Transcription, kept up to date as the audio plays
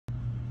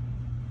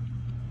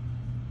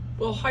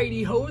Well,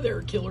 Heidi ho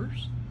there,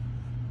 killers.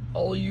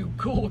 All you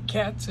cool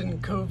cats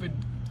and COVID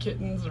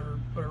kittens, or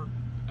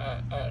I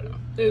don't know.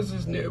 This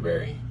is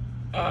Newberry.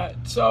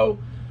 So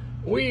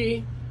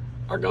we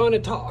are going to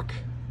talk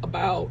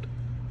about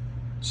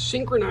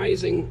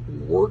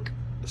synchronizing work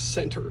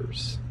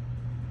centers.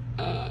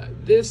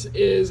 This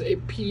is a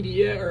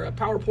PDF or a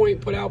PowerPoint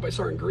put out by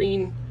Sergeant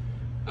Green.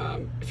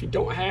 If you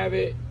don't have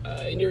it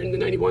and you're in the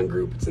 91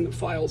 group, it's in the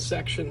files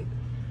section.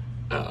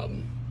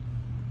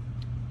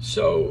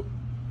 So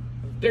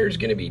there's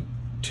going to be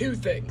two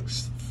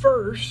things.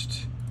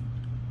 First,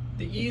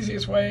 the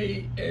easiest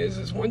way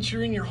is once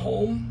you're in your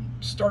home,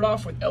 start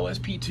off with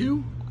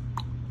LSP2,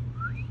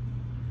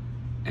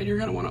 and you're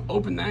going to want to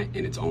open that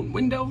in its own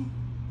window.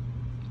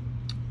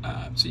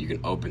 So you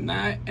can open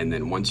that, and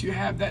then once you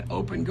have that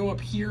open, go up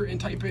here and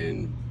type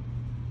in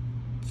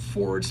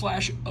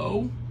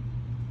 /O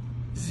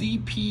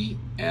ZPMRELOC.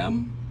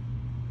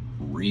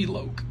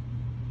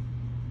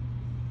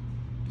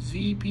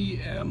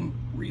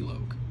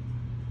 ZPMRELOC.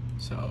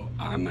 So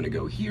I'm going to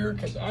go here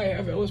because I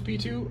have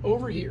LSP2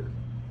 over here.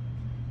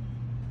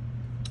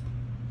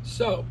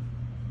 So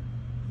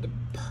the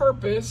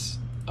purpose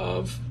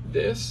of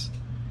this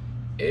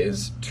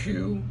is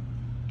to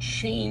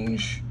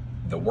change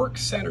the work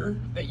center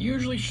that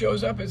usually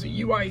shows up as a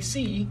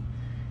UIC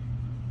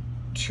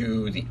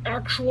to the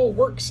actual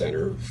work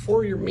center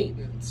for your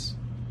maintenance.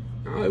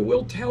 Now, I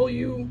will tell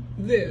you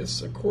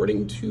this,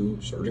 according to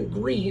Sergeant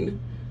Green,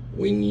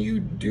 when you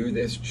do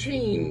this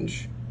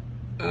change,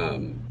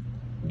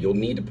 you'll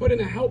need to put in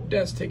a help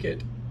desk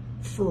ticket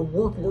for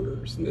work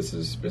orders, and this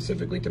is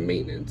specifically to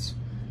maintenance,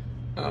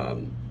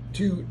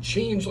 to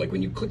change, like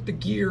when you click the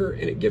gear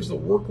and it gives the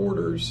work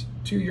orders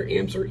to your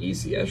AMPS or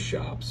ECS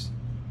shops.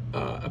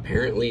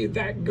 Apparently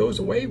that goes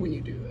away when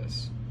you do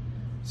this.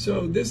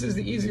 So this is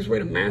the easiest way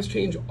to mass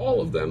change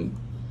all of them.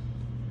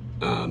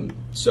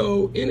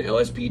 So in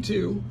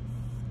LSP2,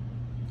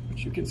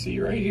 which you can see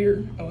right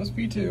here,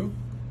 LSP2,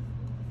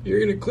 you're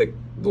going to click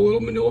the little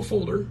manila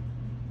folder,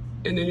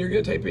 and then you're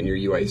going to type in your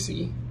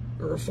UIC,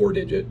 or a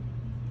 4-digit,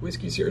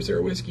 Whiskey Sierra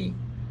Sierra Whiskey,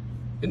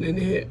 and then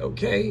hit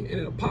OK, and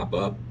it'll pop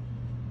up,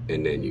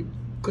 and then you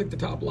click the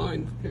top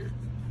line. Here,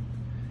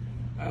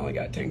 I only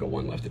got Tango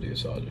 1 left to do,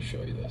 so I'll just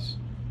show you this.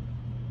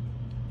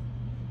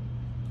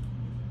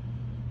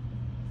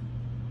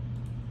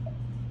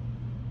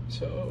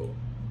 So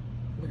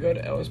we go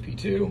to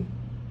LSP2,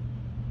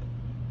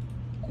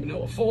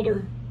 manila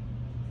folder.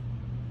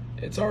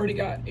 It's already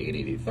got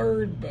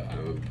 883rd, but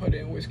I'm going to put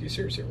in Whiskey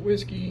Sierra Sierra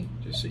Whiskey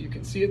just so you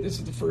can see it. This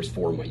is the first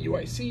 4 of my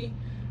UIC.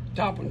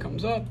 Top one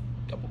comes up,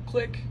 double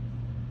click,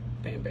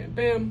 bam, bam,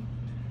 bam.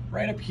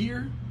 Right up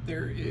here,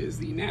 there is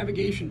the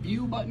navigation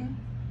view button.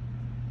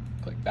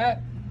 Click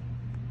that,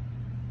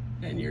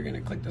 and you're going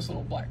to click this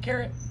little black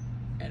caret,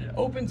 and it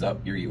opens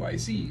up your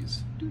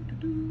UICs.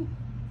 Doo-doo-doo.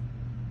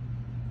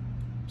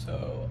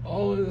 So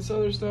all of this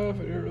other stuff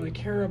I don't really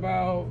care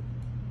about.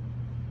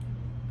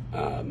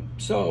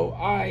 So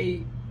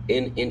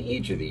in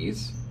each of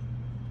these,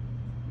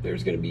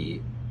 there's going to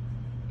be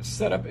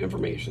setup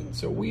information.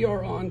 So we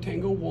are on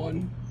Tango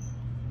 1.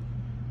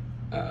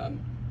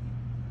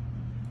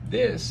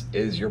 This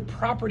is your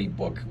property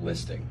book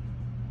listing.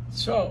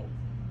 So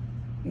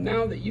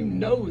now that you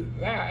know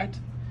that,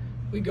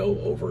 we go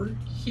over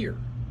here.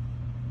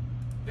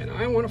 And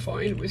I want to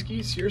find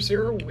Whiskey Sierra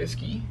Sierra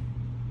Whiskey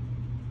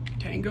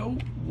Tango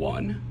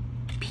 1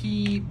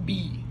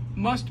 PB.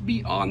 Must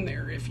be on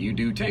there. If you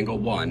do Tango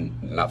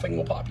 1, nothing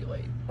will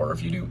populate. Or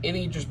if you do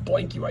any just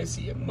blank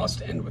UIC, it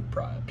must end with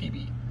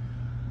PB.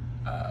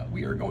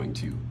 We are going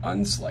to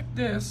unselect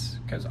this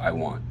because I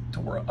want to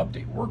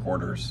update work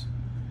orders.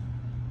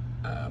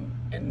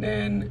 And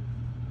then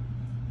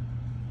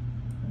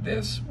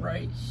this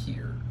right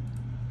here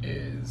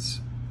is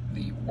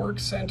the work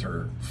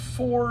center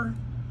for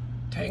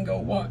Tango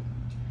 1.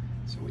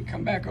 So we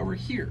come back over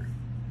here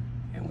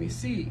and we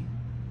see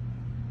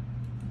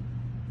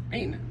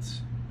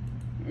maintenance,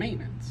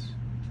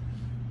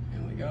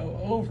 and we go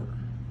over.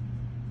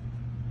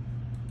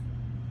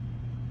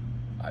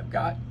 I've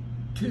got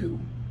 2.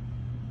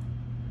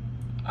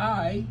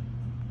 I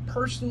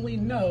personally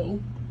know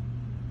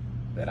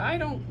that I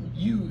don't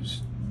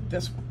use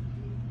this one.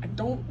 I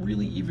don't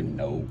really even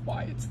know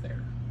why it's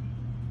there.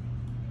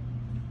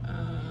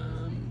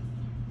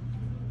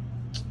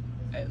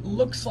 It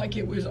looks like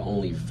it was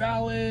only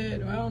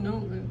valid, well,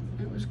 no,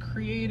 it was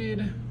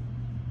created.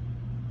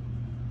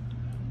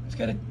 It's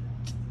got a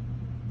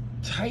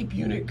type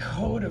unit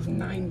code of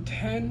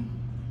 910.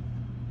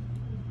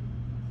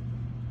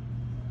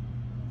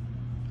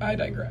 I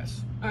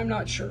digress. I'm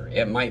not sure.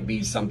 It might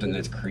be something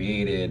that's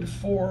created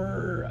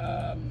for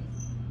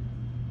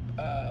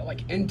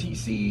like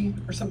NTC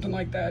or something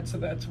like that. So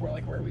that's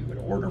where we would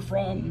order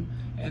from,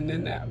 and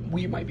then that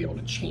we might be able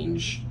to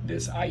change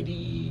this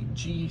ID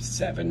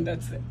G7.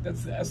 That's the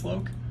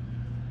SLOC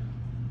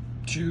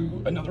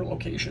to another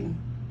location.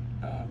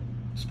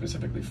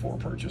 Specifically for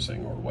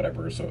purchasing or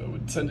whatever, so it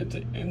would send it to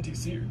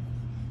NTC,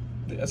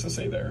 the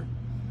SSA there.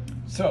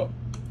 So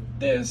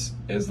this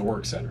is the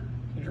work center.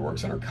 Here's your work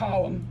center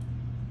column.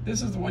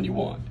 this is the one you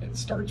want. It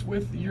starts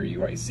with your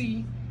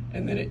UIC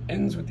and then it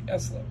ends with the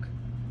SLOC.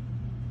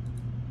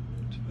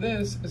 So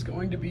this is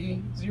going to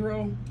be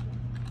 0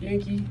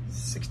 Yankee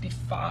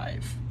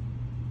 65.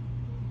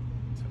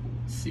 So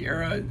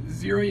Sierra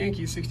 0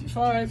 Yankee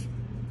 65,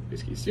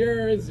 Whiskey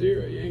Sierra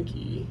 0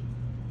 Yankee.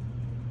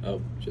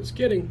 Oh, just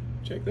kidding.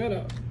 Check that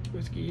out.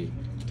 Whiskey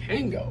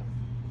Tango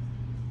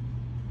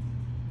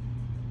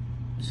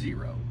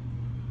 0.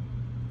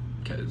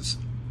 Because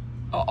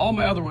all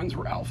my other ones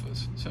were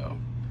alphas. So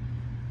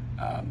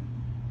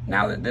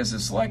now that this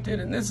is selected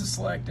and this is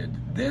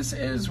selected, this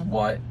is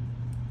what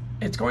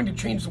it's going to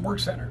change the work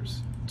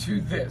centers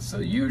to this. So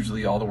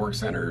usually all the work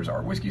centers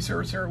are Whiskey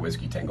Sierra Sierra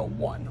Whiskey Tango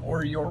 1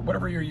 or your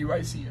whatever your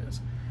UIC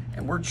is.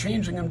 And we're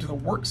changing them to the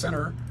work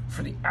center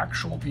for the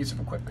actual piece of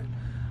equipment.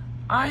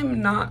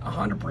 I'm not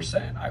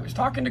 100%. I was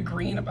talking to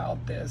Green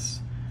about this,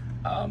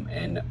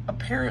 and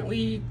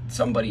apparently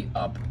somebody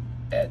up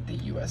at the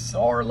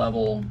USR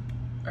level,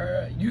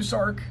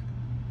 USARC,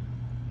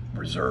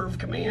 Reserve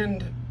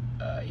Command,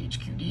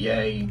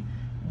 HQDA,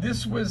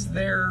 this was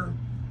their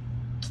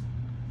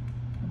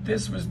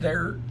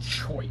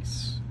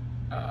choice.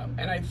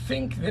 And I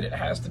think that it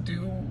has to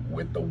do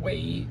with the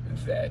way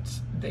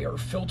that they are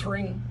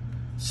filtering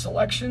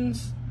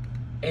selections,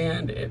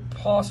 and it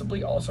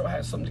possibly also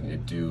has something to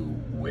do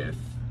with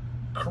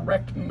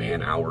correct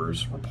man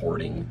hours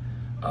reporting.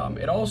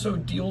 It also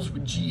deals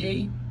with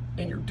G8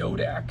 and your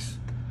DODAX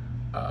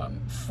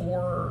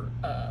for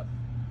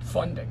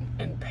funding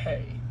and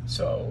pay.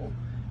 So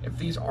if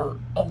these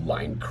aren't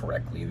aligned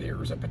correctly,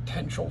 there's a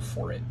potential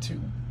for it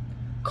to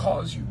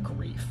cause you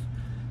grief.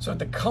 So at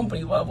the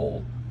company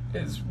level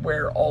is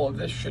where all of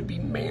this should be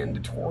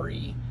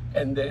mandatory,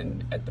 and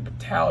then at the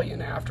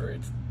battalion, after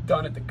it's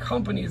done at the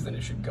companies, then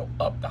it should go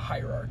up the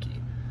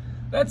hierarchy.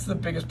 That's the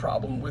biggest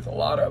problem with a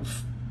lot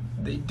of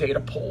the data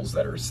polls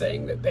that are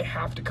saying that they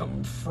have to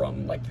come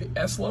from like the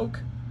SLOC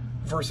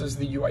versus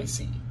the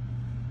UIC.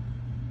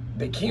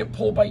 They can't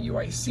pull by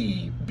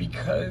UIC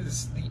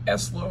because the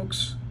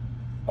SLOCs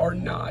are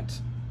not,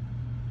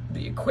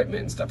 the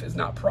equipment and stuff is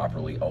not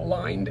properly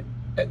aligned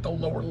at the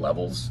lower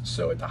levels,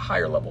 so at the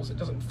higher levels it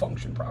doesn't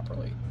function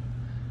properly.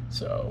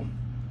 So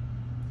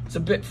it's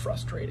a bit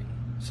frustrating.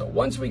 So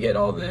once we get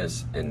all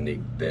this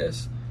and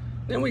this,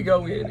 then we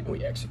go in and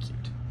we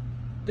execute.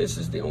 This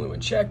is the only one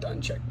checked,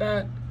 uncheck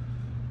that.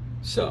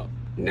 So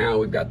now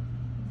we've got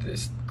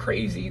this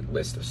crazy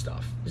list of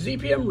stuff.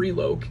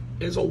 ZPMRELOC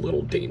is a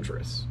little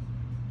dangerous,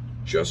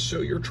 just so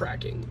you're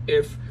tracking.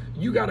 If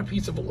you got a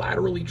piece of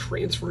laterally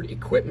transferred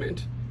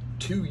equipment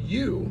to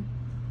you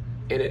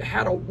and it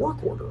had a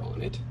work order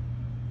on it,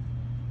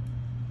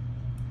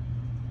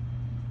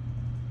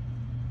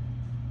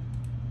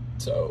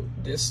 so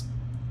this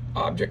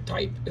object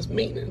type is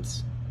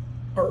maintenance,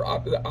 or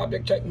the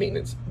object type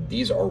maintenance,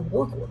 these are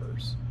work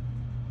orders.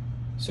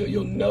 So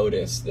you'll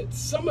notice that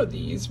some of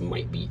these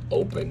might be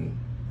open,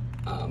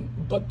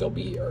 but they'll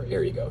be, or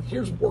here you go,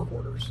 here's work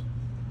orders.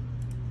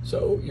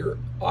 So your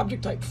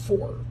object type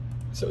 4,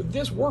 so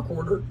this work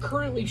order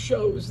currently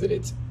shows that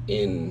it's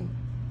in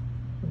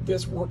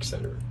this work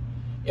center.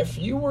 If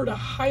you were to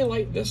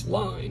highlight this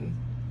line,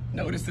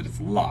 notice that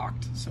it's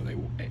locked, so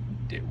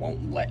it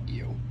won't let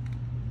you,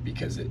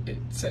 because it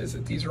says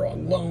that these are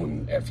on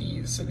loan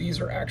FEs, so these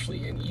are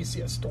actually in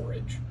ECS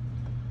storage.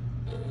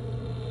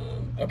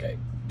 Okay,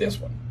 this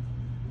one,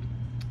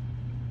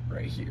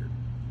 right here.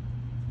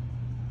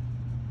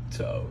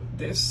 So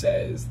this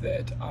says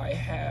that I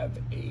have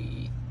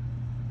a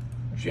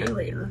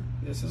generator,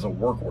 this is a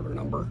work order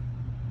number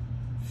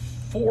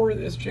for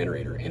this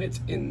generator, and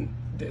it's in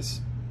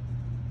this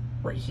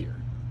right here.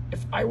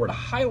 If I were to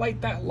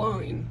highlight that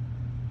line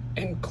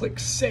and click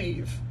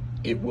save,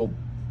 it will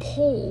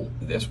pull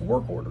this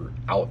work order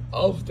out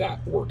of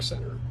that work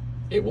center.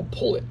 It will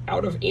pull it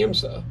out of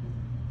AMSA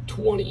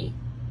 20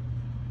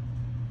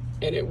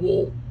 and it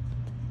will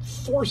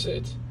force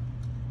it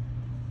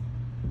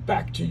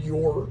back to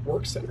your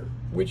work center,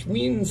 which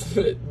means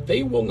that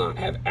they will not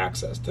have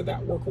access to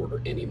that work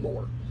order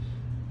anymore.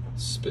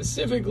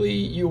 Specifically,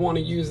 you want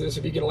to use this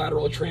if you get a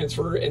lateral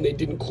transfer and they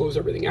didn't close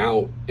everything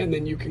out, and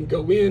then you can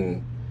go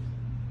in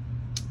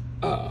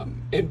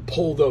and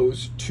pull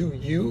those to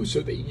you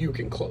so that you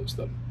can close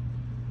them.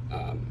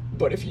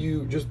 But if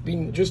you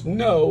just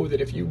know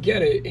that if you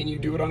get it and you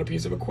do it on a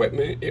piece of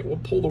equipment, it will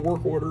pull the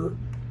work order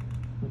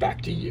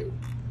back to you.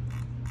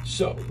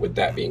 So with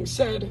that being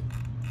said,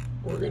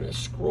 we're going to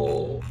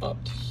scroll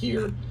up to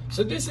here.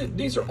 So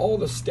these are all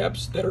the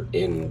steps that are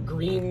in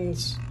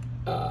Green's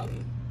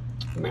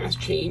mass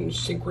change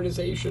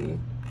synchronization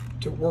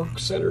to work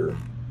center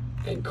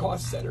and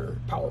cost center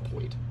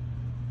PowerPoint.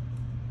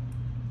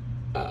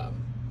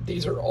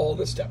 These are all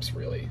the steps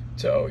really.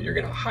 So you're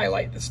going to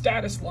highlight the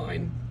status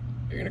line.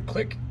 You're going to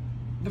click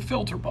the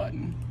filter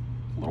button,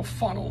 a little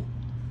funnel,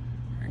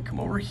 and come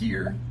over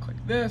here, click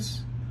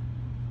this,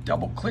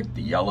 double click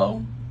the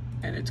yellow,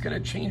 and it's going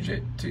to change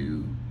it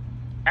to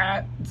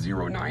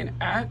 @09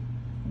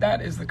 @.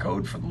 That is the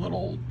code for the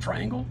little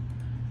triangle.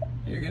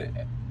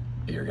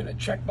 You're gonna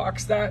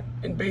checkbox that,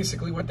 and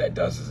basically what that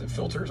does is it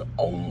filters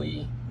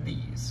only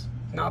these,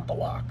 not the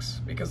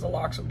locks, because the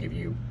locks will give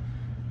you,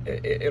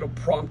 it'll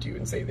prompt you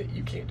and say that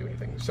you can't do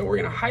anything. So we're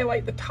gonna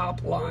highlight the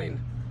top line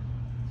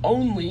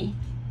only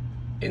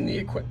in the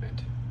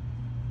equipment.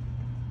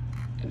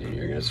 And then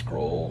you're gonna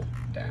scroll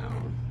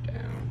down,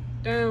 down,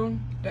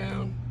 down,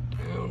 down,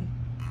 down.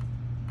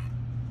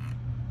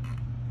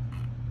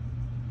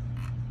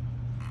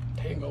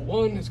 Tango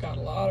 1 has got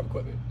a lot of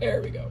equipment.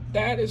 There we go.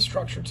 That is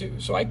structure 2.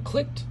 So I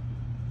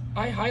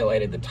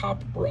highlighted the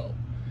top row.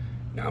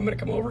 Now I'm gonna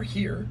come over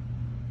here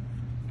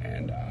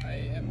and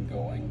I am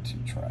going to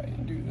try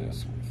and do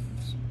this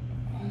with,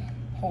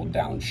 hold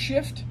down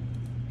Shift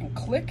and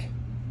click.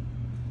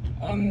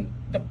 On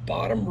the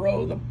bottom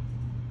row,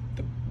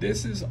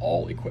 this is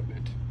all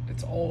equipment.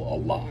 It's all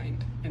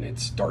aligned and it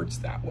starts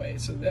that way.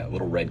 So that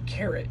little red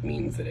caret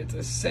means that it's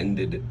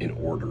ascended in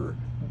order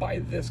by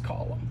this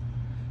column.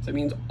 So it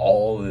means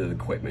all of the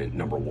equipment,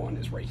 number 1,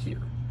 is right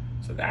here.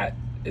 So that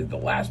is the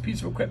last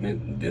piece of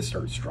equipment. This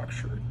starts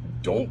structure.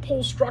 Don't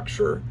pull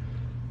structure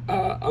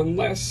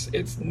unless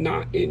it's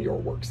not in your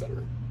work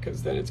center,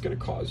 because then it's going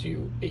to cause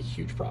you a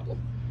huge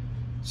problem.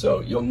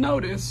 So you'll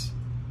notice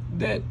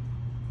that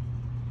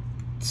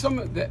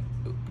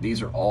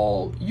these are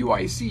all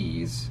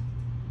UICs,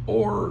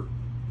 or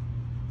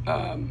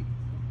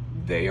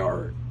they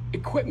are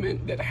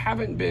equipment that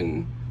haven't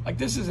been, like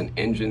this is an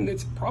engine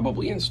that's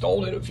probably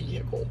installed in a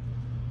vehicle,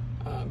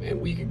 and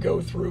we could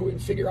go through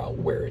and figure out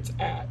where it's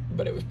at,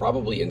 but it was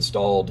probably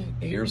installed.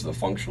 Here's the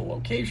functional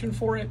location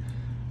for it,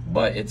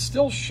 but it's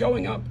still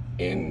showing up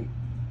in,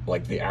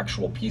 like, the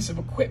actual piece of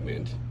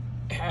equipment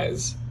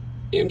has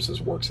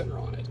AMSA's Work Center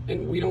on it,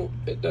 and we don't,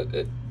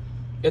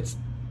 it's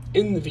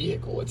in the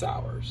vehicle, it's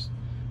ours.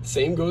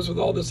 Same goes with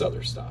all this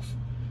other stuff.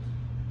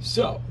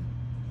 So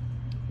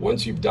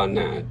once you've done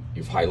that,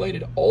 you've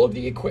highlighted all of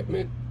the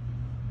equipment,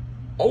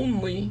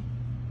 only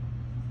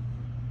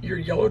your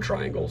yellow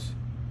triangles,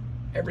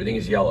 everything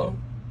is yellow,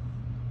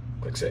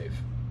 click Save.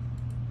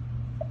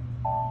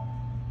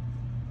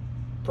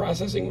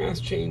 Processing mass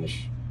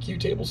change, queue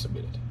table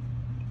submitted.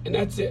 And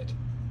that's it.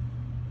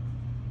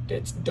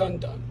 It's done.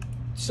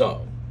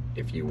 So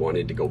if you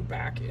wanted to go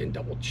back and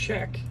double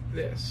check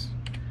this,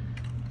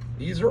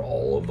 these are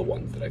all of the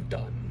ones that I've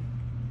done.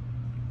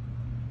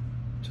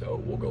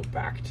 So we'll go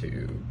back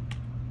to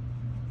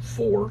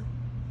 4.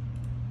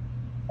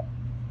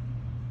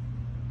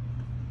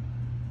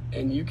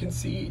 And you can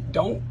see,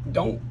 don't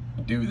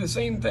do the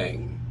same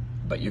thing,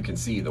 but you can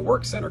see the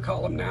work center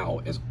column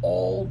now is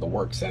all the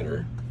work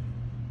center.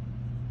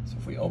 So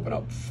if we open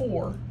up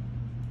 4,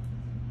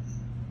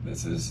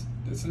 this is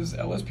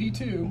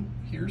LSP2,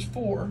 here's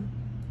 4,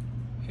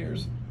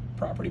 here's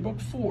property book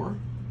 4,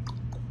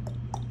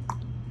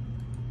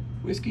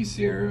 Whiskey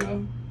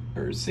Sierra,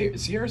 or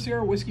Sierra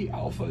Sierra Whiskey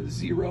Alpha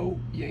 0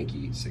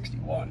 Yankee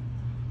 61.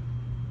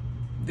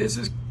 This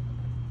is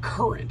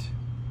current.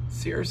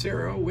 Sierra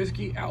Sierra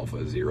Whiskey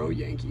Alpha 0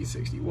 Yankee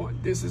 61.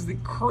 This is the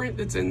current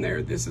that's in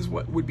there. This is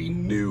what would be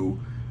new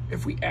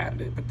if we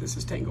added it, but this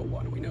is Tango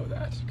 1. We know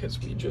that because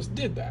we just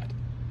did that.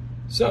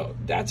 So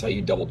that's how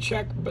you double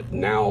check, but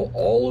now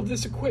all of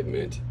this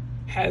equipment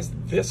has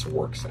this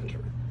work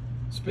center,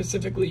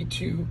 specifically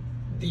to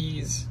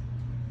these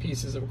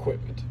pieces of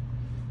equipment.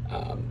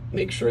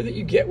 Make sure that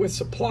you get with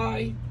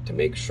supply to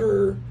make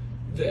sure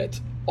that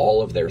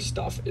all of their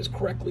stuff is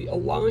correctly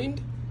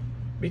aligned,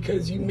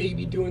 because you may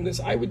be doing this.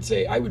 I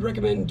would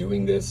recommend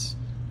doing this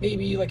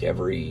maybe like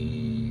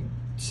every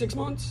 6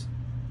 months.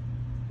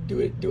 Do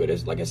it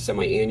as like a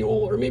semi-annual,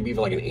 or maybe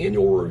even like an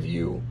annual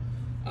review.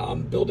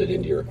 Build it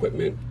into your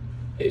equipment.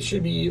 It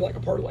should be like a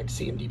part of like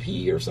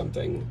CMDP or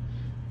something.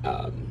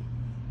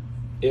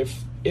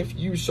 If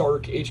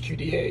USARC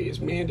HQDA is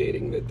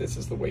mandating that this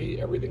is the way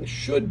everything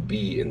should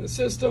be in the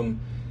system,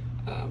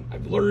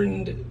 I've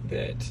learned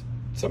that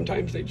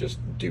sometimes they just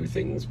do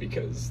things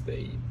because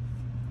they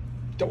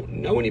don't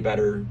know any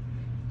better,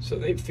 so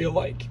they feel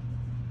like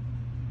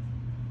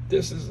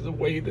this is the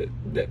way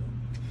that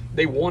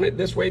they want it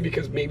this way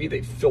because maybe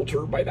they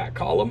filter by that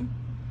column,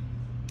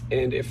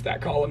 and if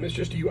that column is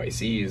just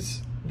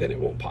UICs, then it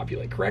won't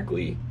populate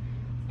correctly.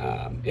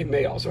 It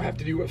may also have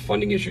to do with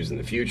funding issues in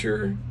the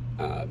future.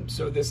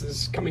 So this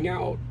is coming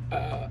out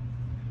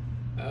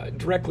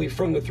directly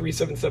from the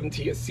 377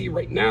 TSC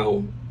right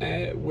now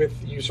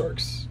with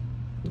USARC's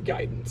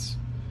guidance.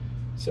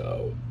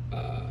 So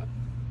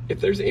if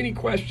there's any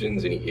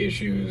questions, any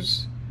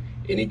issues,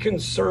 any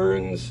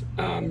concerns,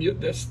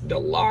 the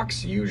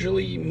locks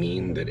usually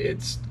mean that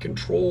it's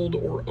controlled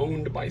or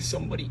owned by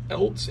somebody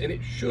else, and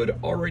it should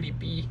already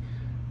be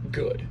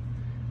good.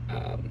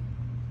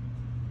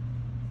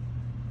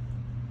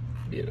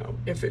 You know,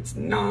 if it's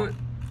not,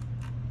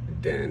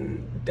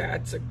 then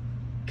that's a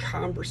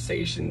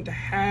conversation to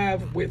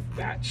have with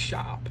that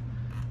shop,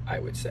 I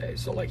would say.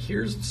 So like,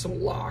 here's some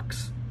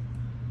locks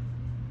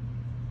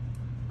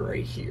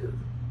right here,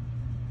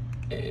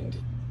 and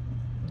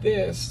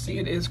this, see,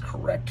 it is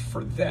correct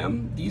for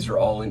them. These are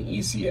all in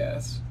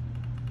ECS,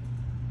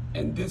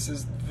 and this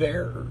is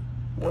their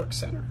work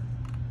center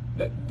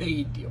that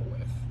they deal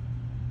with.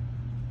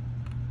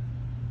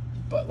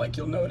 but like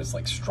you'll notice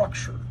like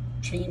structure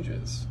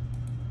changes.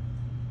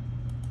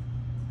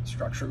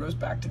 Structure goes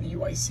back to the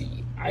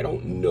UIC. I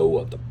don't know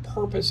what the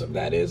purpose of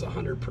that is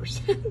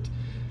 100%.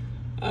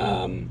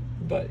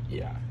 But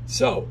yeah,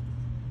 so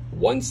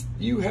once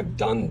you have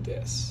done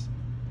this,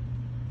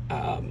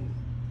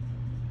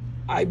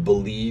 I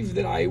believe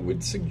that I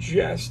would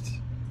suggest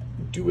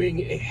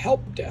doing a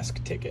help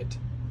desk ticket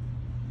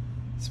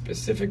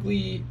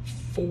specifically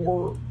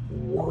for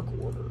work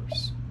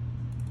orders.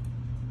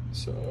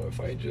 So if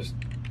I just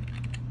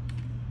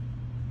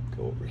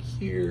go over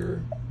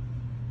here,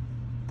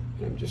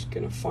 and I'm just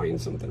gonna find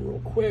something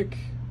real quick.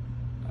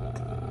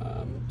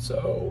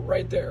 So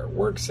right there,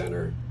 work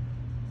center.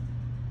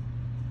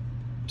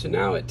 So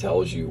now it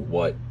tells you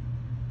what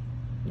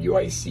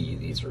UIC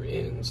these are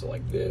in. So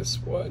like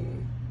this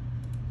one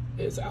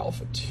is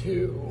Alpha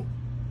 2,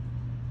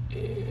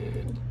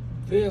 and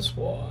this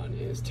one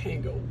is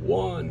Tango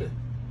 1.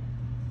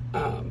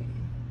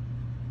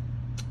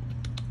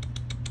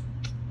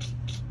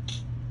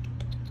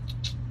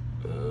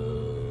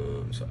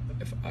 So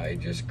if I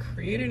just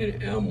created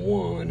an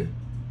M1,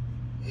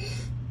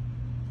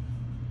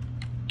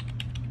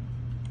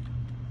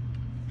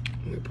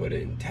 we put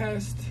in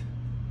test,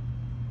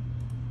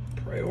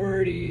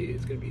 priority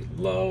is going to be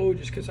low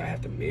just because I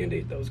have to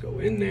mandate those go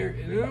in there.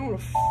 And then I want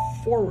to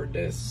forward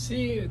this.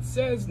 See, it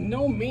says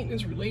no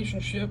maintenance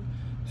relationship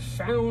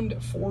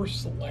found for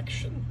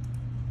selection.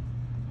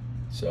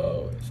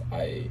 So if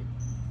I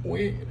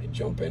went and I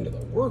jump into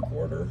the work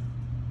order,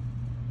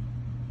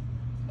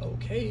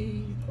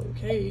 okay,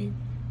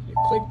 you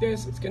click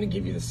this, it's going to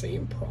give you the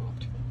same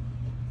prompt.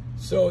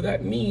 So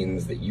that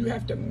means that you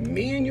have to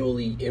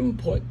manually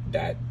input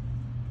that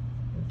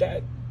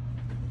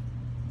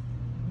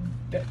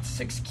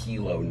 6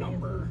 kilo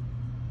number.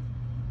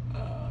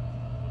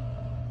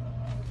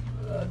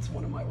 That's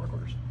one of my work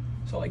orders.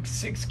 So like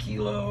 6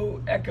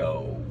 kilo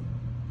Echo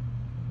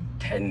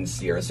 10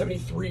 Sierra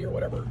 73 or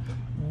whatever.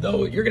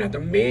 Though you're gonna have to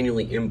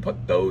manually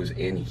input those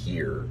in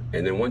here.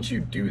 And then once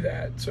you do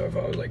that, so if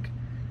I was like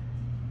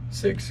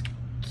 6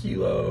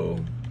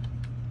 kilo,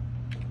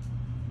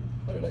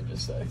 what did I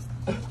just say?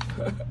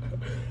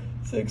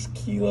 6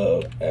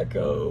 kilo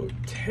Echo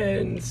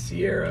 10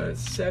 Sierra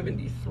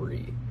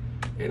 73.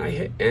 And I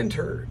hit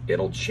enter,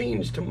 it'll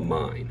change to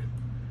mine.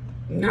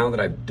 Now that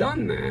I've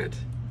done that,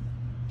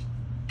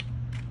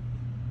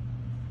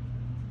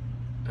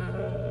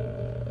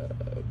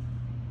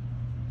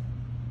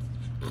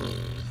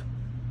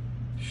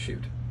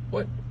 shoot,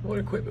 what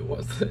equipment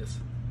was this?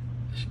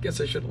 I guess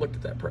I should have looked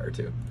at that prior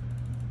to.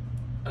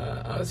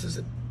 This is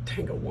a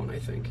Tango 1, I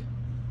think.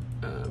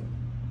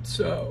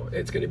 So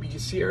it's going to be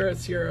Sierra,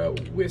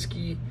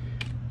 Whiskey,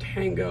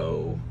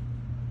 Tango,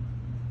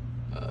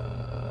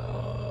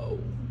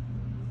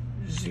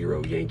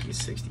 0 Yankee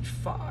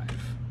 65.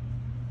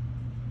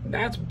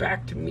 That's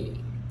back to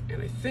me.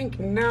 And I think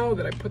now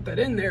that I put that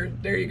in there,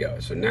 there you go.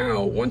 So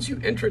now, once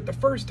you enter it the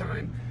first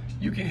time,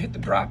 you can hit the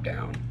drop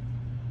down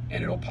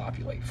and it'll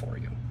populate for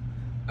you.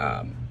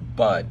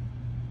 But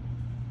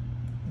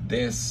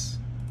this,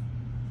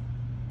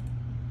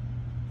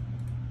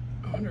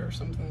 I wonder if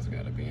something's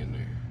got to be in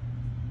there.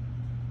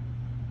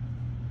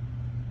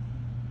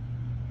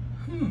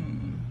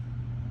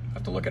 I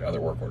have to look at other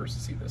work orders to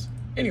see this.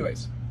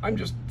 Anyways, I'm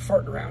just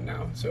farting around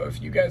now. So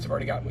if you guys have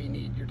already got what you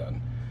need, you're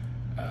done.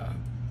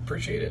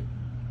 Appreciate it.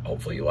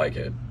 Hopefully you like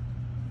it.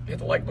 Hit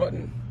the like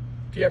button.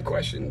 If you have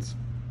questions,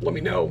 let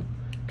me know.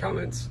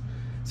 Comments.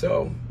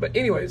 So, but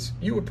anyways,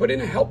 you would put in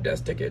a help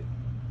desk ticket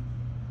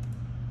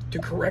to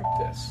correct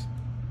this.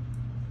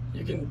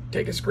 You can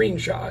take a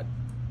screenshot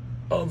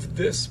of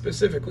this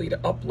specifically to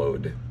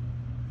upload,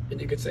 and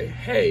you could say,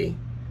 hey,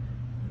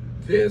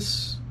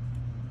 this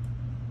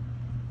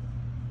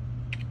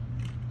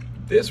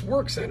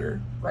work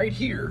center right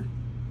here,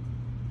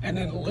 and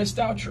then list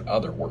out your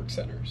other work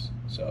centers.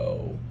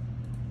 So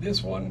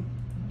this one,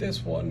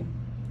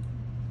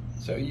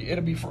 so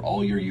it'll be for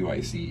all your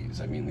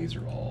UICs. I mean, these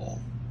are all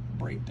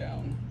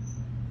breakdown.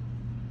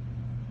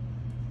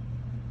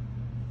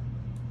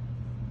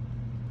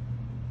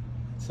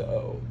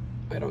 So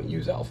I don't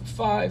use Alpha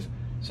 5.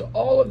 So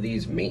all of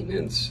these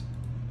maintenance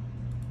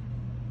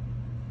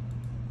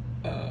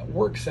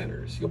work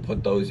centers, you'll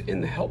put those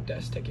in the help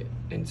desk ticket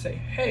and say,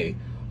 hey,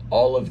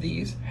 all of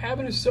these have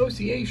an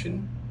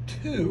association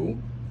to,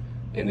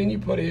 and then you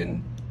put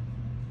in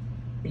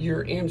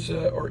your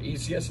AMSA or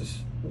ECSS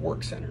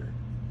work center.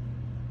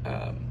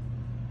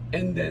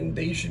 And then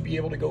they should be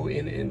able to go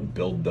in and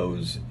build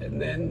those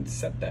and then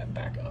set that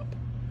back up.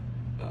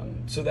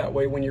 So that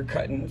way when you're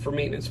cutting, for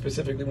maintenance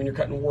specifically, when you're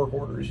cutting work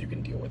orders, you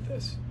can deal with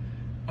this.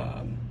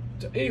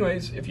 So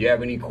anyways, if you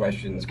have any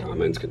questions,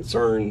 comments,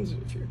 concerns,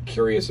 if you're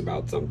curious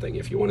about something,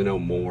 if you want to know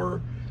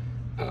more,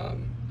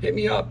 hit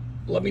me up,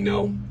 let me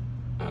know.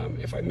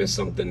 If I missed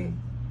something,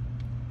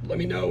 let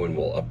me know and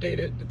we'll update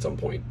it at some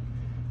point.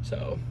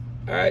 So,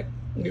 all right,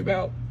 noob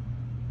out.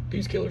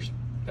 Peace, killers.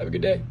 Have a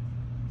good day.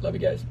 Love you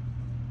guys.